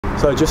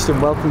So Justin,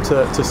 welcome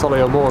to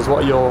Solihull Moors.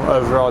 What are your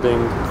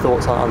overriding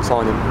thoughts on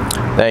signing?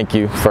 Thank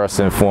you,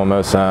 first and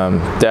foremost.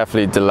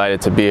 Definitely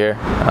delighted to be here.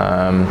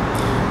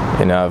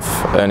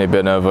 I've only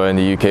been over in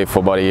the UK for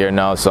about a year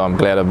now, so I'm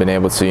glad I've been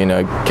able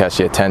to, catch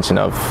the attention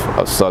of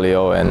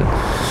Solihull and,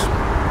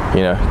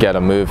 get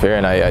a move here.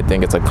 And I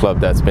think it's a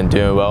club that's been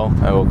doing well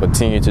and will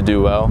continue to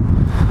do well.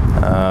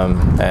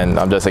 And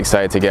I'm just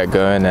excited to get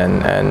going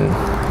and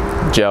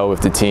gel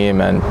with the team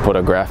and put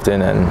a graft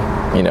in and,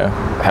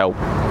 help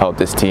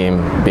this team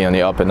be on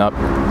the up and up.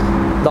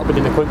 Not been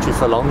in the country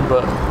for long,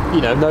 but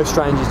no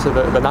stranger to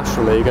the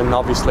National League, and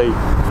obviously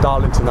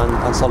Darlington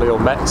and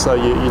Solihull met, so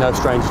you're no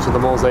stranger to the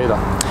Moors either.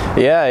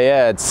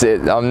 Yeah.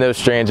 I'm no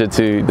stranger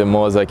to the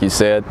Moors, like you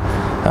said.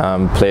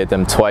 Played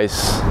them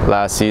twice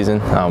last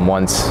season,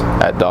 once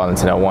at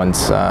Darlington and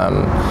once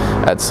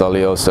at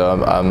Solihull,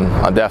 so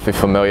I'm definitely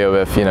familiar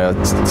with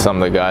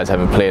some of the guys,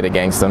 having played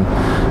against them.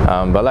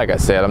 But like I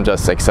said, I'm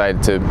just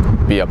excited to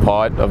be a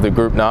part of the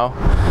group now,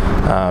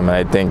 and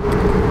I think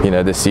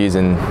this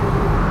season,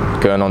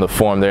 going on the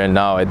form they're in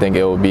now, I think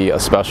it will be a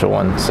special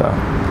one. So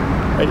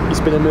it's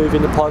been a move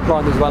in the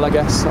pipeline as well, I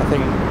guess. I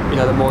think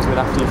the Moors have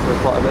been after you for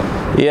quite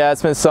a bit. Yeah,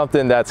 it's been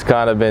something that's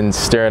kind of been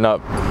stirring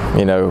up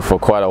for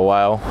quite a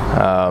while,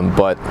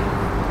 but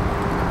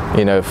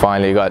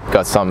finally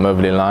got something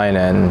over the line,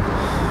 and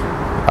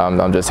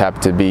I'm just happy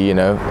to be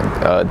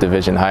a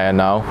division higher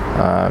now,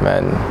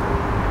 and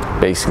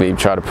basically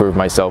try to prove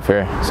myself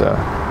here. So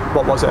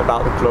what was it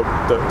about the club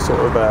that sort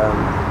of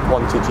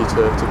wanted you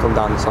to come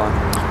down and sign?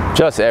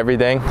 Just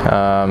everything,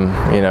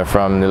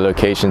 from the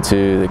location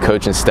to the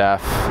coaching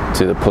staff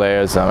to the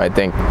players. I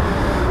think,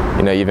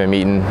 even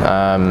meeting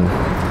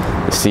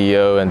the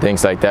CEO and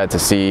things like that, to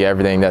see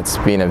everything that's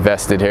being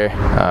invested here.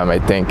 I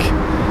think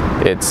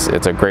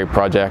it's a great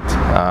project,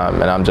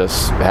 and I'm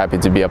just happy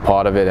to be a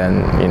part of it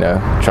and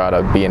try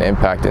to be an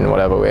impact in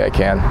whatever way I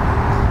can.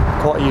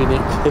 Quite a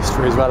unique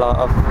history as well.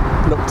 I've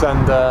looked,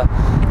 and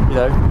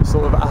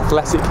sort of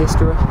athletic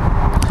history.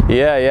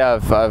 Yeah.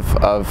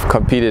 I've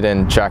competed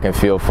in track and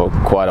field for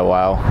quite a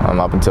while,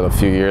 up until a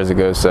few years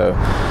ago. So,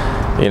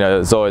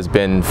 it's always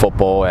been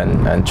football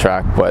and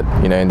track. But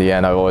in the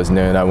end, I've always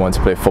known I wanted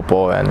to play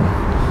football, and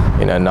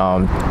now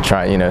I'm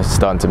trying,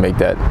 starting to make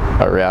that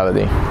a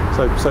reality.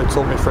 So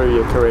talk me through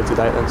your career to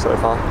date then so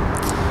far.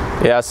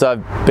 Yeah, so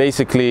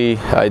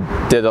I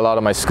did a lot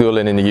of my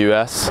schooling in the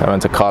US. I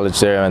went to college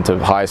there, I went to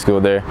high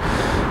school there,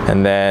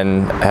 and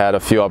then had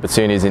a few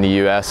opportunities in the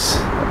US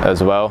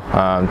as well,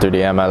 through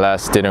the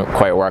MLS. Didn't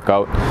quite work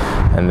out,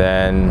 and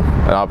then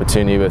an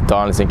opportunity with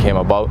Darlington came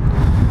about.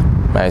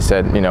 I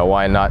said,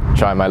 why not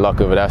try my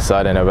luck over that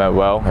side, and it went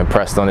well.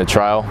 Impressed on the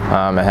trial,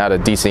 and had a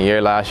decent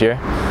year last year,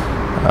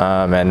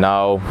 and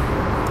now,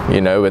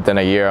 within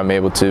a year I'm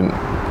able to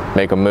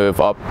make a move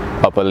up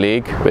a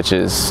league, which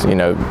is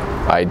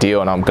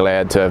ideal, and I'm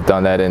glad to have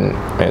done that in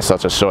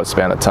such a short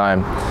span of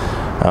time.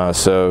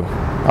 So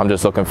I'm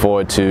just looking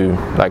forward to,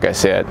 like I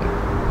said,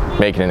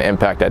 making an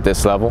impact at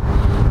this level,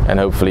 and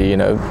hopefully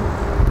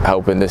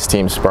helping this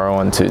team spur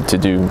on to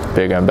do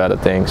bigger and better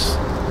things.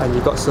 And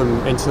you've got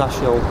some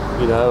international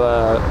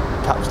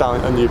caps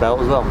down under your belt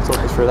as well. Talk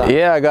us through that.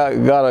 Yeah, I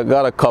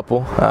got a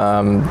couple.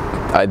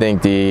 I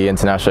think the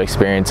international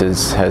experience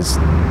has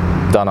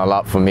done a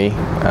lot for me.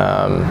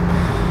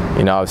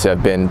 Obviously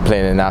I've been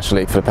playing in the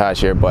National League for the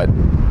past year, but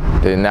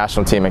the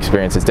national team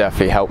experience has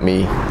definitely helped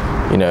me,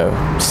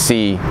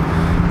 see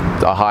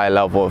a high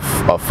level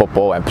of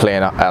football and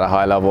playing at a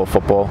high level of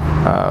football.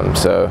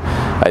 So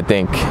I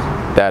think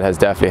that has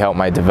definitely helped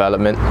my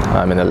development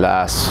in the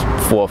last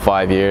 4 or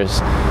 5 years,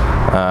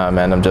 and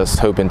I'm just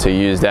hoping to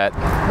use that,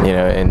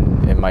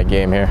 in my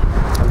game here.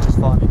 And just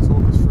finally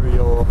talk us through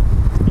your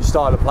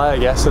style of play, I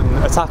guess,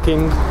 and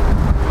attacking.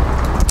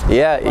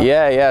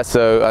 Yeah.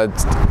 So,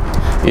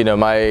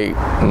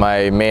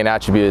 my main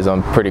attribute is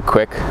I'm pretty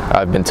quick,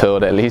 I've been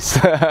told, at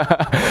least.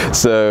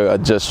 So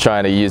just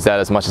trying to use that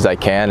as much as I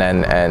can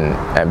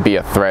and be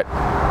a threat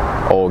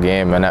all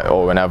game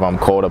or whenever I'm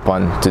called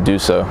upon to do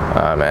so,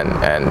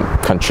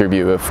 and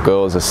contribute with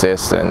goals,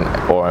 assists,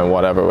 or in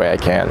whatever way I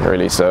can,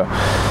 really. So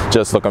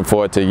just looking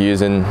forward to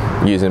using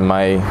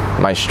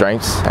my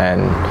strengths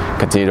and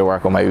continue to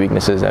work on my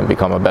weaknesses and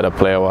become a better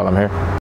player while I'm here.